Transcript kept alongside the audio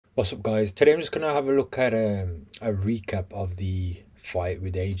What's up, guys? Today I'm just gonna have a look at a recap of the fight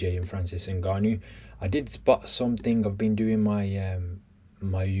with AJ and Francis Ngannou. I did spot something. I've been doing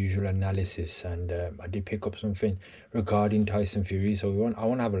my usual analysis, and I did pick up something regarding Tyson Fury. So I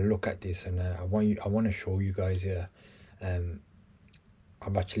want to have a look at this, and I want to show you guys here. Um,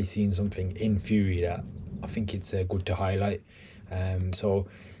 I've actually seen something in Fury that I think it's good to highlight. So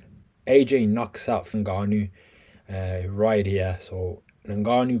AJ knocks out Ngannou right here. So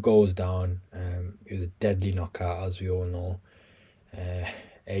Ngannou goes down. It was a deadly knockout, as we all know.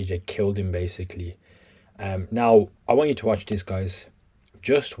 AJ killed him basically. Now I want you to watch this, guys.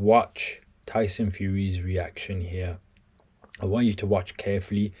 Just watch Tyson Fury's reaction here. I want you to watch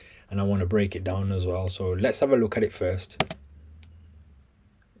carefully, and I want to break it down as well. So let's have a look at it first.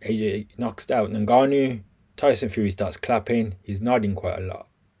 AJ knocks out Ngannou. Tyson Fury starts clapping. He's nodding quite a lot,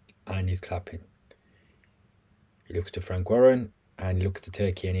 and he's clapping. He looks to Frank Warren, and he looks to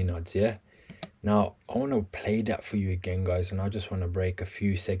Turkey, and he nods, yeah? Now, I want to play that for you again, guys, and I just want to break a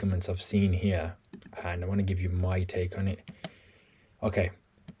few segments I've seen here, and I want to give you my take on it. Okay.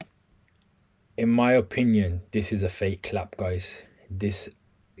 In my opinion, this is a fake clap, guys. This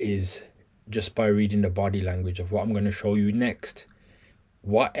is just by reading the body language of what I'm going to show you next.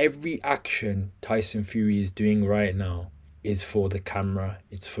 What every action Tyson Fury is doing right now is for the camera.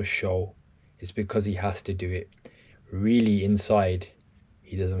 It's for show. It's because he has to do it. Really, inside,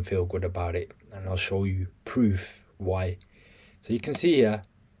 he doesn't feel good about it, and I'll show you proof why. So you can see here,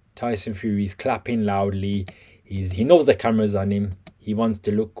 Tyson Fury's clapping loudly. He knows the camera's on him. He wants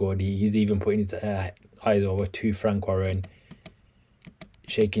to look good. He's even putting his eyes over to Frank Warren,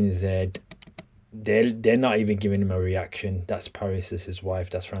 shaking his head. They're not even giving him a reaction. That's Paris, his wife.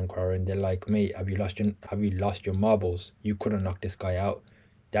 That's Frank Warren. They're like, mate, have you lost your marbles? You couldn't knock this guy out.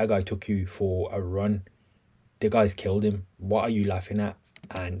 That guy took you for a run. The guy's killed him. What are you laughing at?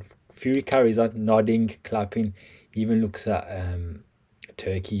 And Fury carries on, nodding, clapping. He even looks at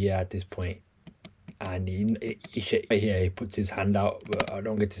Turkey here at this point, and he puts his hand out, but I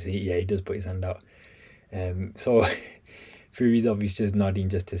don't get to see it. Yeah, he does put his hand out. So Fury's obviously just nodding,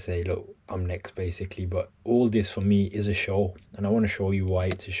 just to say, look, I'm next, basically. But all this for me is a show, and I want to show you why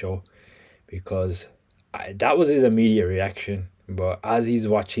it's a show, because that was his immediate reaction. But as he's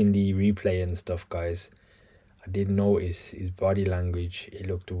watching the replay and stuff, guys, I did notice his body language. It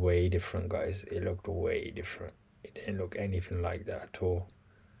looked way different, guys. It looked way different. It didn't look anything like that at all.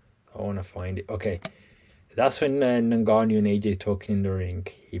 I want to find it. Okay, so that's when Ngannou and AJ talking in the ring.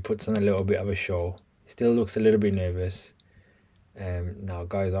 He puts on a little bit of a show. Still looks a little bit nervous. Now,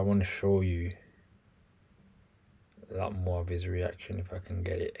 guys, I want to show you a lot more of his reaction if I can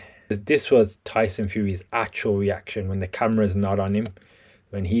get it. This was Tyson Fury's actual reaction when the camera's not on him.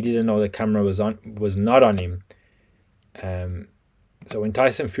 When he didn't know the camera was not on him. So when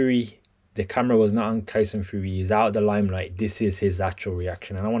Tyson Fury, the camera was not on Tyson Fury, he's out of the limelight. This is his actual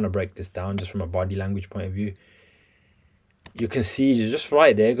reaction, and I want to break this down just from a body language point of view. You can see he's just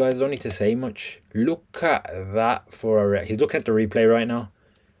right there, guys. Don't need to say much. Look at that for a. He's looking at the replay right now,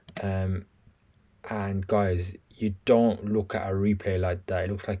 and guys, you don't look at a replay like that. It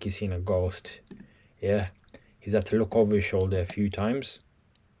looks like he's seen a ghost. Yeah, he's had to look over his shoulder a few times.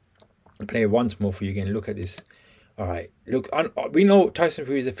 I'll play it once more for you again. Look at this. All right, look. We know Tyson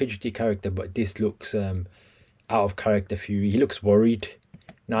Fury is a fidgety character, but this looks out of character. Fury. He looks worried.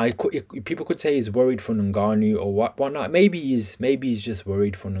 Now, people could say he's worried for Ngannou or whatnot. Maybe he's just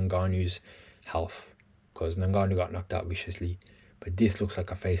worried for Ngannou's health, because Ngannou got knocked out viciously. But this looks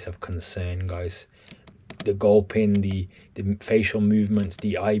like a face of concern, guys. The gulping, the facial movements,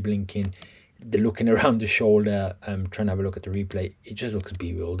 the eye blinking, the looking around the shoulder. Trying to have a look at the replay. It just looks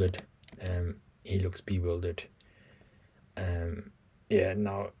bewildered. He looks bewildered. Yeah,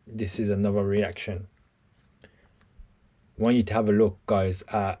 now this is another reaction. I want you to have a look, guys,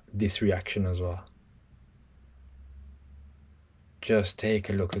 at this reaction as well. Just take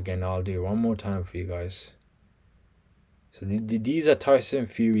a look again. I'll do it one more time for you guys. So these are Tyson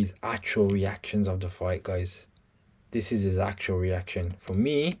Fury's actual reactions of the fight, guys. This is his actual reaction. For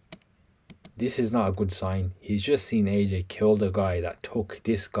me, this is not a good sign. He's just seen AJ kill the guy that took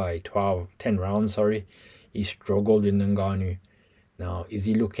this guy 10 rounds, sorry. He struggled in Ngannou. Now, is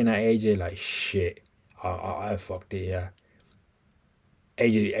he looking at AJ like, shit, I fucked it, yeah.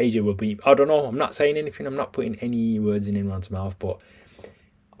 AJ will be, I don't know, I'm not saying anything, I'm not putting any words in anyone's mouth, but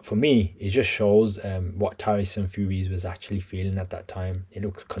for me, it just shows what Tyson Fury was actually feeling at that time. He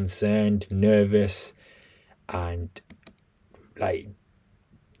looks concerned, nervous, and like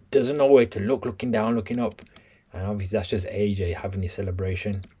doesn't know where to look, looking down, looking up. And obviously that's just AJ having his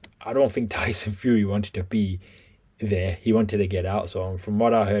celebration. I don't think Tyson Fury wanted to be there. He wanted to get out. So from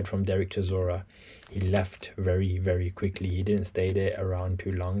what I heard from Derek Chisora, he left very, very quickly. He didn't stay there around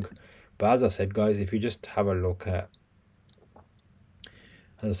too long. But as I said, guys, if you just have a look at,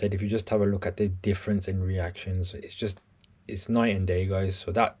 the difference in reactions, it's night and day, guys.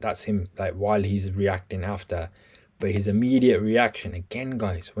 So that's him, like, while he's reacting after. But his immediate reaction, again,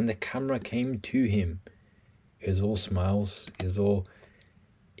 guys, when the camera came to him, it was all smiles. It was all,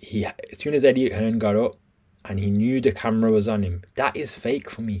 as soon as Eddie Hearn got up and he knew the camera was on him, that is fake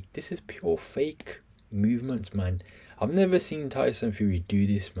for me. This is pure fake movements, man. I've never seen Tyson Fury do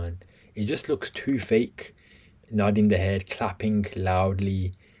this, man. It just looks too fake. Nodding the head, clapping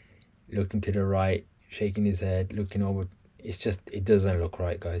loudly, looking to the right, shaking his head, looking over. It's just, it doesn't look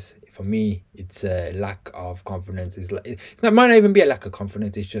right, guys. For me, it's a lack of confidence. It might not even be a lack of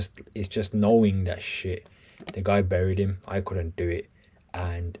confidence. It's just knowing that shit, the guy buried him. I couldn't do it.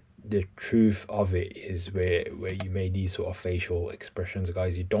 And the truth of it is where you made these sort of facial expressions,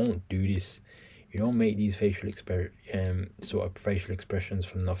 guys. You don't do this. You don't make these facial expressions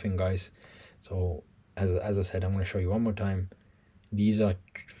from nothing, guys. So as I said, I'm going to show you one more time. These are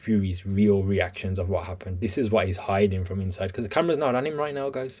Fury's real reactions of what happened. This is what he's hiding from inside, because the camera's not on him right now,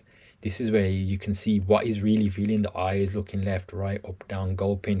 guys. This is where you can see what he's really feeling. The eyes looking left, right, up, down,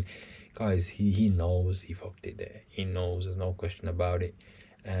 gulping. Guys, he knows he fucked it there. He knows, there's no question about it.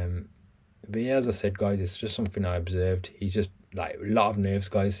 But yeah, as I said, guys, it's just something I observed. He's just, like, a lot of nerves,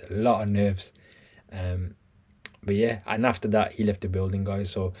 guys. A lot of nerves. But yeah, and after that, he left the building, guys.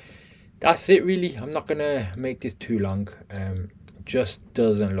 So that's it, really. I'm not gonna make this too long. Just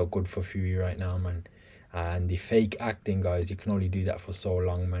doesn't look good for Fury right now, man. And the fake acting, guys, you can only do that for so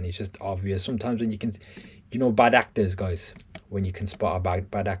long, man. It's just obvious. Sometimes when you can, you know, bad actors, guys, when you can spot a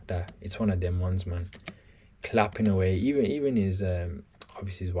bad actor, it's one of them ones, man. Clapping away. Even his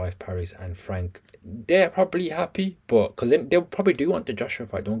obviously his wife Paris and Frank, they're probably happy, but because they probably do want the Joshua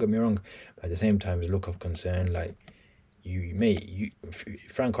fight, don't get me wrong, but at the same time, it's a look of concern. Like,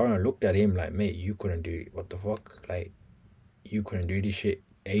 Frank Warren looked at him like, mate, you couldn't do it. What the fuck? Like, you couldn't do this shit.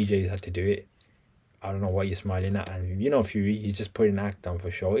 AJ's had to do it. I don't know what you're smiling at. And you know, Fury, he's just putting an act on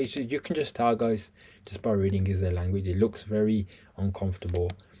for sure. It's just, you can just tell, guys, just by reading his language. It looks very uncomfortable.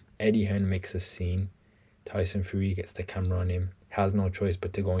 Eddie Hearn makes a scene. Tyson Fury gets the camera on him. Has no choice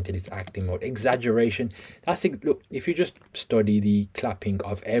but to go into this acting mode. Exaggeration. That's it. Look, if you just study the clapping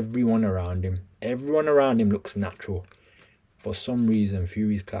of everyone around him looks natural. For some reason,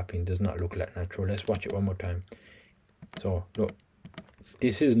 Fury's clapping does not look like natural. Let's watch it one more time. So look,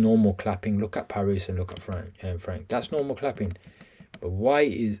 this is normal clapping. Look at Paris and look at Frank. That's normal clapping. But why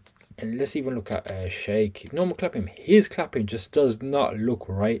is, and let's even look at Sheikh. Normal clapping. His clapping just does not look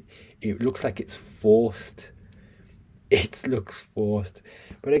right. It looks like it's forced. It looks forced.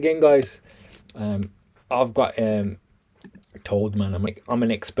 But again, guys, I've got told, man, I'm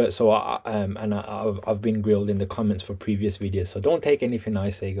an expert, so I've been grilled in the comments for previous videos, so don't take anything I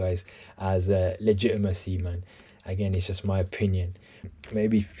say, guys, as legitimacy, man. Again, it's just my opinion.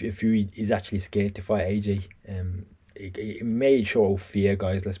 Maybe if Fury is actually scared to fight AJ, it may show fear,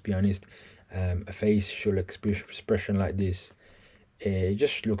 guys, let's be honest. A facial expression like this, it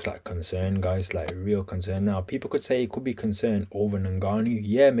just looks like concern, guys, like real concern. Now, people could say it could be concern over Ngannou.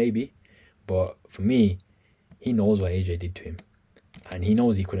 Yeah, maybe. But for me, he knows what AJ did to him. And he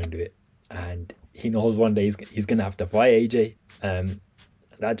knows he couldn't do it. And he knows one day he's going to have to fight AJ.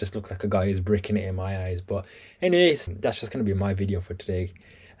 That just looks like a guy who's bricking it in my eyes. But anyways, that's just going to be my video for today.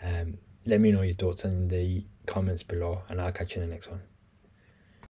 Let me know your thoughts in the comments below. And I'll catch you in the next one.